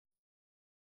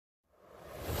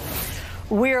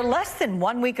We're less than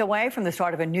 1 week away from the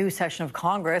start of a new session of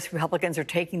Congress. Republicans are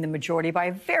taking the majority by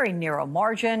a very narrow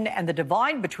margin, and the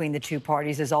divide between the two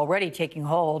parties is already taking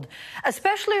hold,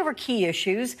 especially over key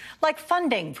issues like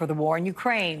funding for the war in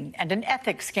Ukraine and an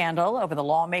ethics scandal over the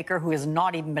lawmaker who has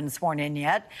not even been sworn in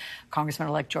yet,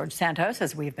 Congressman-elect George Santos,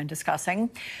 as we've been discussing.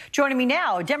 Joining me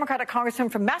now, Democratic Congressman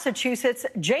from Massachusetts,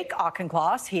 Jake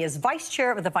Auchincloss. He is Vice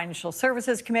Chair of the Financial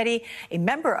Services Committee, a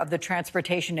member of the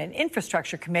Transportation and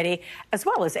Infrastructure Committee, as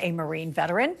well as a Marine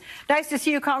veteran. Nice to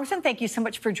see you, Congressman. Thank you so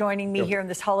much for joining me here in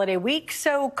this holiday week.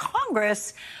 So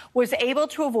Congress was able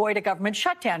to avoid a government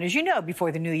shutdown, as you know,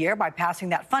 before the new year by passing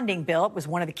that funding bill. It was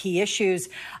one of the key issues,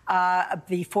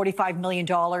 the $45 million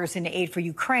in aid for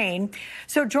Ukraine.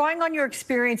 So drawing on your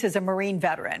experience as a Marine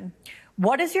veteran,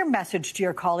 what is your message to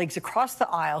your colleagues across the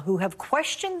aisle who have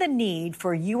questioned the need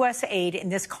for U.S. aid in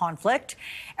this conflict?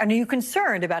 And are you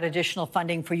concerned about additional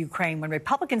funding for Ukraine when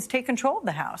Republicans take control of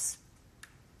the House?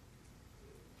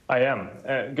 I am.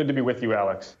 Good to be with you,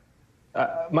 Alex.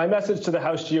 My message to the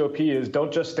House GOP is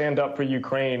don't just stand up for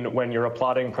Ukraine when you're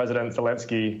applauding President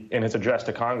Zelensky in his address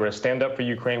to Congress. Stand up for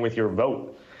Ukraine with your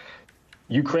vote.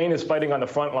 Ukraine is fighting on the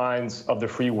front lines of the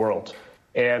free world.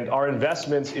 And our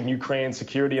investments in Ukraine's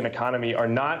security and economy are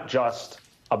not just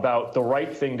about the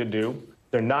right thing to do.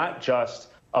 They're not just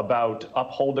about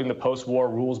upholding the post-war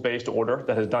rules-based order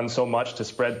that has done so much to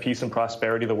spread peace and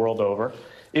prosperity the world over.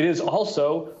 It is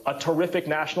also a terrific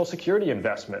national security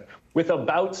investment. With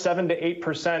about 7 to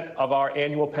 8% of our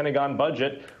annual Pentagon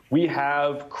budget, we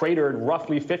have cratered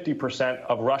roughly 50%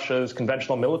 of Russia's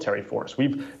conventional military force.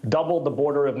 We've doubled the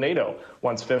border of NATO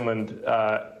once Finland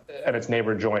and its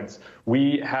neighbor joins.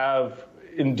 We have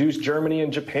induced Germany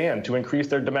and Japan to increase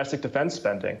their domestic defense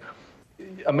spending.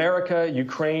 America,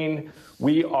 Ukraine,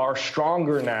 we are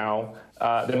stronger now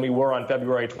than we were on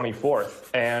February 24th.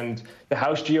 And the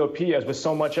House GOP, as with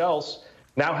so much else,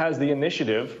 now has the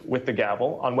initiative with the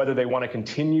gavel on whether they want to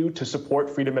continue to support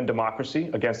freedom and democracy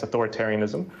against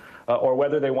authoritarianism, or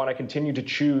whether they want to continue to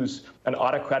choose an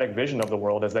autocratic vision of the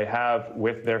world as they have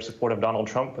with their support of Donald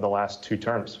Trump for the last 2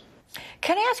 terms.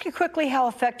 Can I ask you quickly, how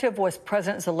effective was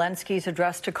President Zelensky's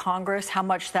address to Congress? How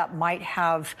much that might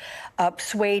have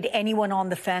swayed anyone on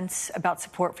the fence about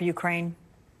support for Ukraine?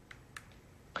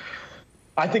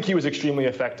 I think he was extremely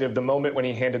effective. The moment when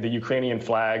he handed the Ukrainian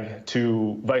flag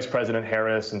to Vice President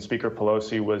Harris and Speaker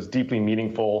Pelosi was deeply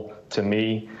meaningful to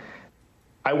me.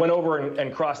 I went over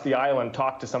and crossed the aisle and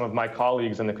talked to some of my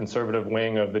colleagues in the conservative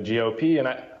wing of the GOP, and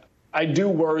I do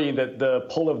worry that the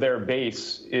pull of their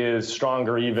base is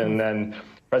stronger even than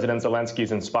President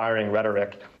Zelensky's inspiring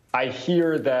rhetoric. I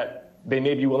hear that they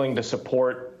may be willing to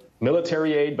support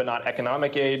military aid, but not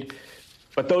economic aid.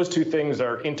 But those two things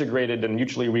are integrated and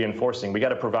mutually reinforcing. We got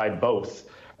to provide both.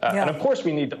 And of course,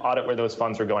 we need to audit where those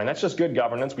funds are going. That's just good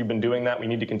governance. We've been doing that. We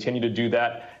need to continue to do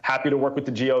that. Happy to work with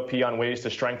the GOP on ways to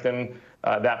strengthen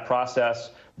that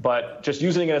process. But just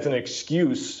using it as an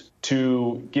excuse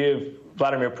to give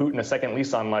Vladimir Putin a second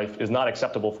lease on life is not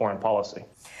acceptable foreign policy.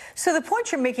 So the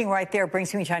point you're making right there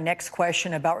brings me to our next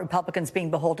question about Republicans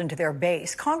being beholden to their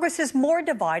base. Congress is more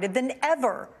divided than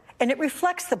ever, and it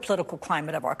reflects the political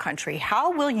climate of our country.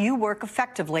 How will you work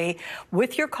effectively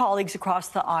with your colleagues across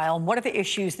the aisle? And what are the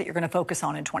issues that you're going to focus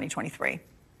on in 2023?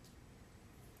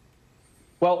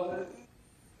 Well,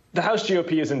 the House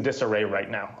GOP is in disarray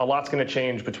right now. A lot's going to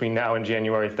change between now and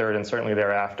January 3rd and certainly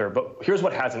thereafter. But here's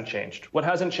what hasn't changed. What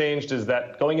hasn't changed is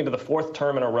that going into the 4th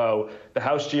term in a row, the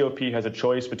House GOP has a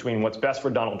choice between what's best for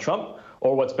Donald Trump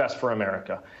or what's best for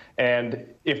America. And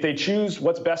if they choose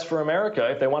what's best for America,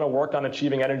 if they want to work on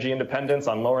achieving energy independence,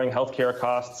 on lowering healthcare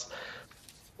costs,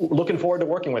 looking forward to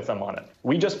working with them on it.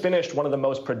 We just finished one of the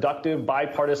most productive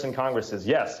bipartisan Congresses.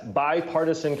 Yes,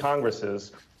 bipartisan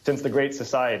Congresses since the Great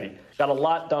Society. Got a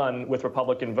lot done with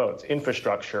Republican votes: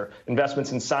 infrastructure,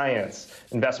 investments in science,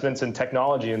 investments in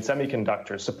technology and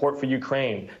semiconductors, support for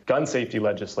Ukraine, gun safety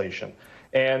legislation.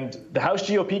 And the House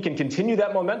GOP can continue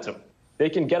that momentum. They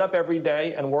can get up every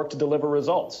day and work to deliver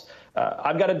results.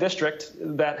 I've got a district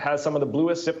that has some of the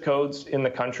bluest zip codes in the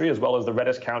country, as well as the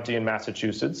reddest county in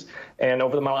Massachusetts. And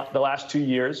over the last 2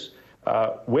 years,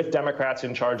 with Democrats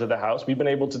in charge of the House, we've been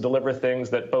able to deliver things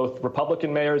that both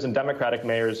Republican mayors and Democratic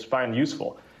mayors find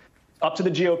useful. Up to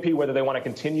the GOP whether they want to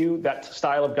continue that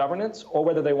style of governance or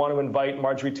whether they want to invite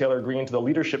Marjorie Taylor Greene to the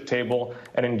leadership table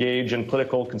and engage in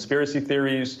political conspiracy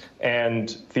theories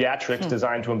and theatrics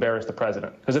designed to embarrass the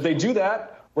president. Because if they do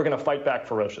that, we're going to fight back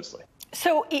ferociously.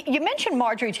 So you mentioned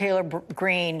Marjorie Taylor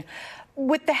Greene.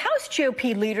 With the House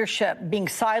GOP leadership being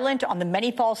silent on the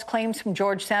many false claims from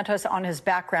George Santos on his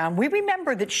background, we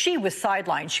remember that she was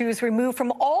sidelined. She was removed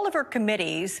from all of her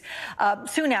committees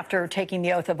soon after taking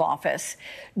the oath of office.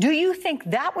 Do you think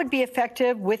that would be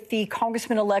effective with the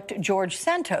Congressman-elect George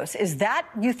Santos? Is that,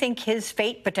 you think, his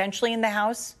fate potentially in the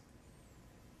House?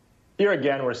 Here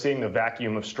again, we're seeing the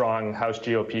vacuum of strong House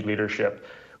GOP leadership.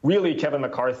 Really, Kevin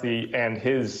McCarthy and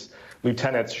his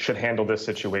lieutenants should handle this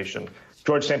situation.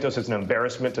 George Santos is an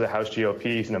embarrassment to the House GOP.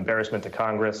 He's an embarrassment to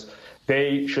Congress.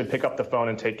 They should pick up the phone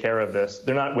and take care of this.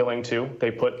 They're not willing to.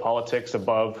 They put politics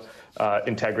above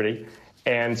integrity.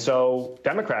 And so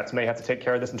Democrats may have to take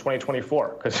care of this in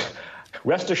 2024, because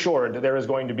rest assured, there is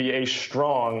going to be a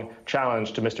strong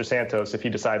challenge to Mr. Santos if he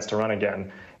decides to run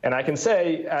again. And I can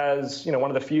say, as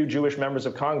one of the few Jewish members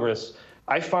of Congress,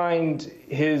 I find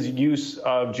his use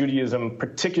of Judaism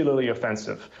particularly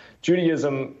offensive.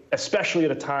 Judaism, especially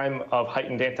at a time of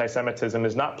heightened anti-Semitism,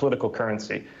 is not political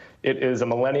currency. It is a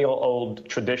millennial-old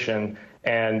tradition,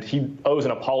 and he owes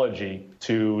an apology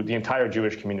to the entire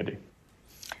Jewish community.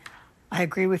 I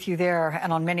agree with you there,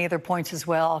 and on many other points as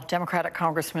well. Democratic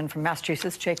Congressman from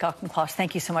Massachusetts, Jake Auchincloss,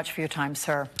 thank you so much for your time,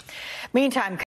 sir. Meantime,